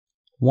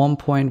One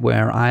point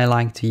where I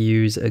like to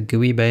use a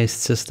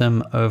GUI-based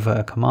system over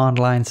a command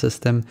line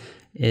system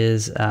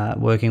is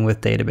working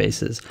with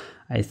databases.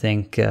 I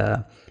think,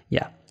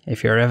 yeah,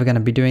 if you're ever going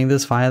to be doing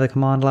this via the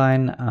command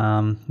line,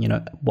 you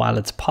know, while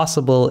it's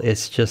possible,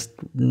 it's just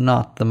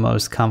not the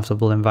most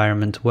comfortable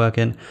environment to work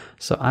in.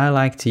 So I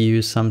like to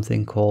use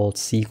something called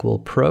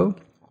SQL Pro,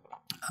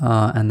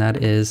 and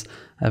that is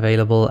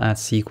available at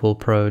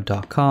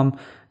sqlpro.com.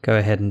 Go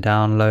ahead and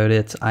download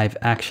it. I've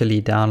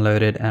actually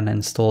downloaded and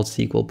installed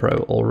SQL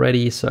Pro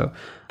already, so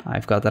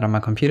I've got that on my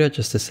computer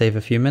just to save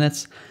a few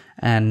minutes.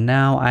 And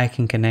now I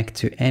can connect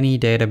to any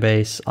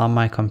database on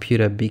my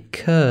computer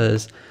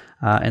because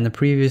in the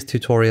previous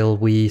tutorial,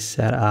 we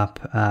set up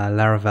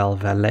Laravel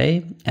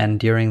Valet, and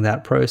during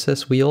that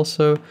process, we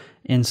also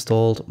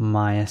installed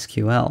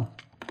MySQL.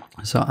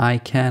 So I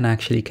can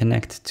actually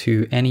connect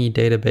to any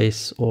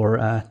database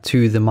or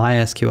to the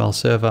MySQL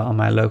server on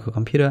my local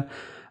computer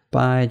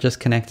by just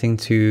connecting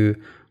to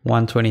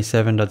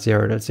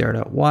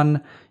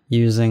 127.0.0.1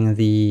 using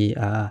the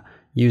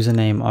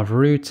username of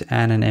root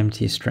and an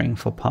empty string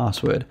for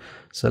password.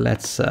 So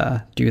let's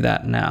do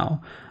that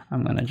now.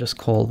 I'm going to just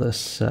call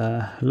this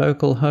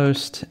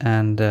localhost,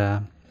 and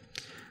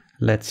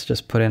let's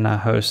just put in a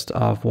host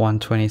of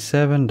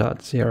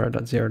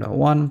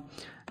 127.0.0.1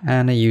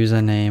 and a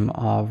username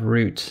of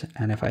root.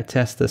 And if I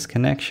test this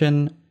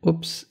connection,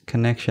 oops,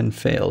 connection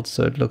failed.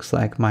 So it looks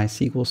like my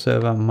SQL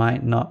server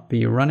might not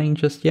be running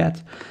just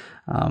yet.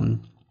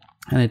 And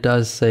it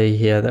does say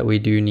here that we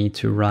do need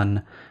to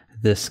run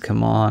this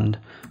command.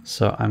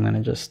 So I'm going to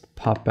just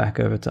pop back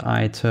over to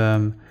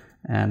iterm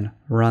and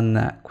run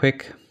that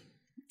quick.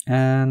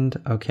 And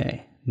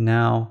okay,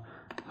 now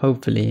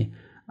hopefully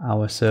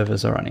our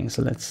servers are running.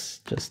 So let's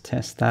just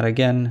test that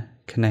again.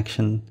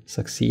 Connection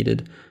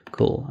succeeded.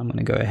 Cool. I'm going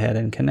to go ahead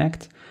and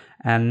connect.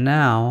 And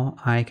now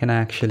I can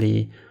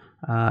actually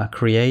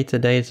create a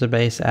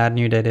database, add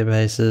new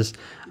databases,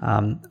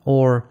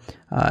 or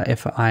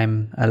if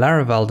I'm a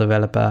Laravel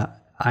developer,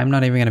 I'm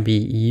not even going to be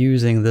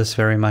using this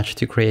very much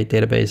to create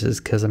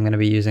databases because I'm going to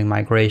be using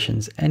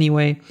migrations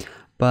anyway.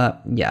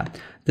 But yeah,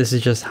 this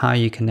is just how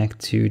you connect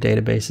to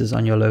databases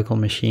on your local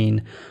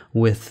machine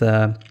with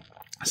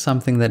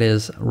something that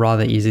is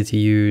rather easy to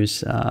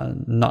use,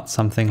 not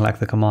something like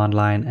the command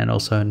line, and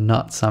also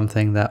not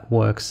something that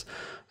works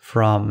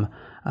from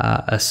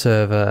a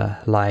server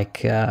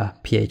like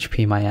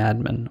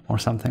phpMyAdmin or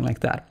something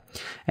like that.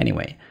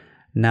 Anyway,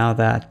 now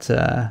that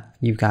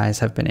you guys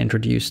have been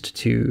introduced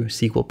to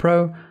SQL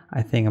Pro,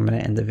 I think I'm going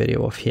to end the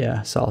video off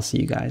here. So I'll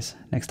see you guys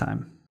next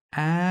time.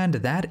 And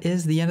that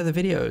is the end of the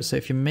video. So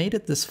if you made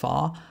it this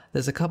far,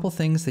 there's a couple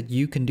things that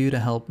you can do to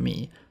help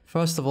me.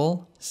 First of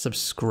all,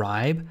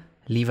 subscribe,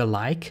 leave a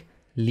like,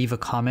 leave a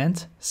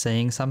comment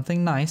saying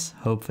something nice,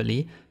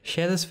 hopefully.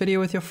 Share this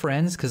video with your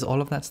friends because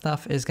all of that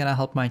stuff is going to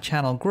help my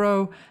channel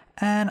grow.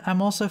 And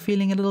I'm also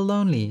feeling a little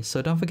lonely,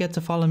 so don't forget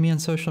to follow me on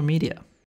social media.